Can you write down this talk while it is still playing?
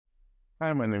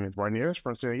Hi, my name is Nieves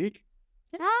from Cine Geek.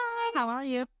 Hi, how are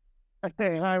you?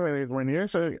 Hey, hi, my name is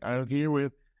Nieves. So I'm here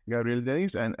with Gabrielle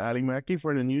and Ali Maki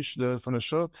for the from the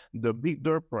show, The Big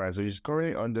Door Prize, which is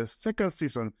currently on the second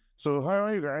season. So how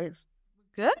are you guys?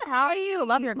 Good. How are you?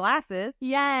 Love your glasses.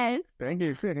 Yes. Thank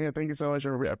you. Yeah, thank you so much. I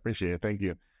really appreciate it. Thank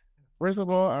you. First of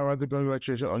all, I want to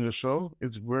congratulate you on the show.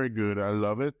 It's very good. I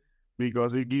love it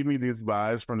because it gives me these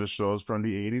vibes from the shows from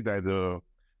the 80s, like the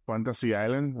Fantasy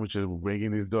Island, which is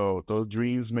making those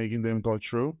dreams, making them come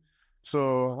true.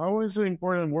 So how is it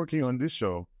important working on this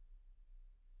show?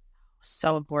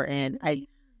 So important. I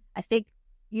think,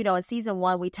 in season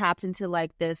 1, we tapped into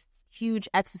like this huge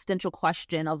existential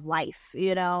question of life,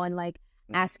 and like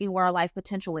asking where our life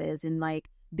potential is and like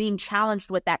being challenged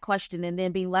with that question and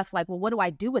then being left like, well, what do I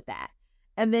do with that?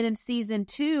 And then in season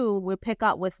 2, we'll pick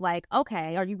up with like,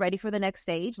 okay, are you ready for the next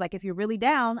stage? Like, if you're really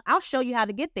down, I'll show you how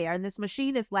to get there. And this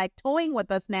machine is like toying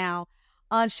with us now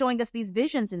on showing us these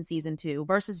visions in season 2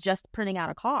 versus just printing out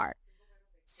a card.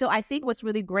 So I think what's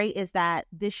really great is that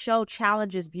this show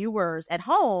challenges viewers at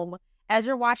home as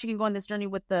you're watching and going this journey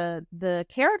with the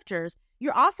characters.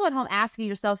 You're also at home asking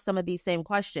yourself some of these same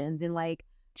questions and like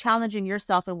challenging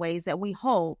yourself in ways that we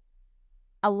hope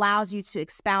allows you to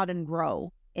expound and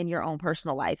grow in your own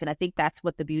personal life. And I think that's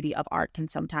what the beauty of art can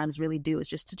sometimes really do, is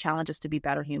just to challenge us to be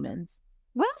better humans.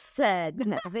 Well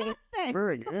said.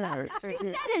 Very good. She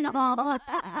said it all.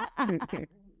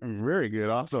 Very good.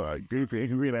 Also, a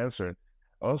great answer.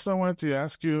 Also, I want to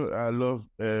ask you, I love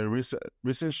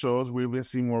recent shows. We've been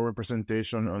seeing more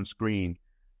representation on screen.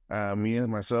 Me and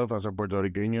myself, as a Puerto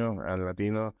Rican and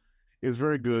Latino, it's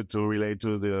very good to relate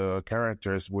to the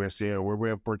characters we're seeing, where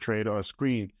we're portrayed on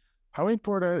screen. How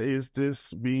important is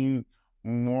this being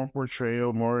more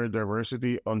portrayal, more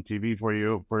diversity on TV for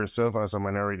you, for yourself as a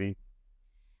minority?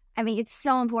 I mean, it's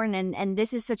so important. And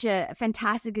this is such a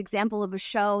fantastic example of a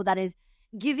show that is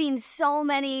giving so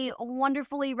many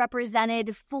wonderfully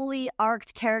represented, fully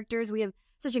arced characters. We have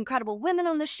such incredible women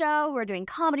on the show who are doing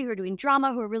comedy, who are doing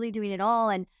drama, who are really doing it all.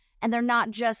 And they're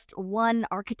not just one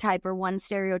archetype or one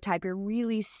stereotype. You're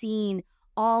really seeing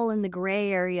all in the gray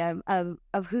area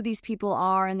of who these people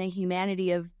are and the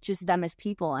humanity of just them as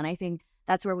people. And I think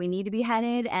that's where we need to be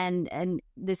headed. And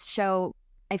this show,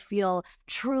 I feel,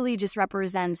 truly just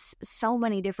represents so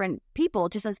many different people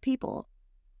just as people.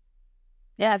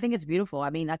 Yeah, I think it's beautiful. I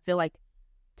mean, I feel like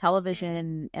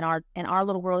television in our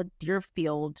little world,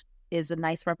 Deerfield, is a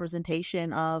nice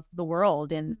representation of the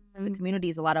world and the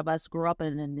communities a lot of us grew up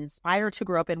in and aspire to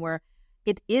grow up in, where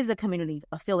it is a community,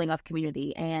 a feeling of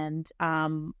community. And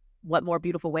what more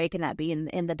beautiful way can that be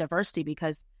in the diversity?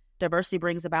 Because diversity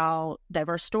brings about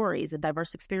diverse stories and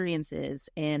diverse experiences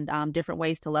and different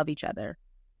ways to love each other.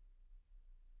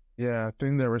 Yeah, I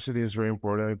think diversity is very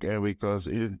important because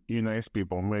it unites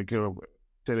people, make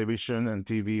television and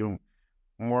TV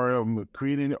more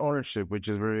creating ownership, which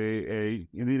is it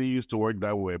didn't used to work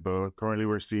that way, but currently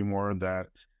we're seeing more of that.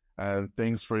 And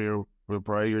thanks for the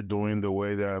project you're doing, the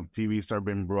way that TVs are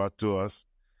being brought to us.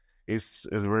 It's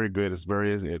very good.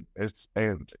 It's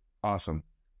awesome.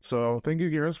 So thank you,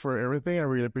 girls, for everything. I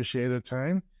really appreciate the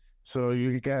time. So you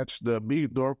can catch the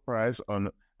Big Door Prize on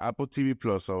Apple TV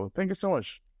Plus. So thank you so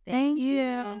much. Thank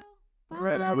you. All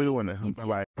right, have a good one.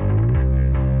 Bye-bye.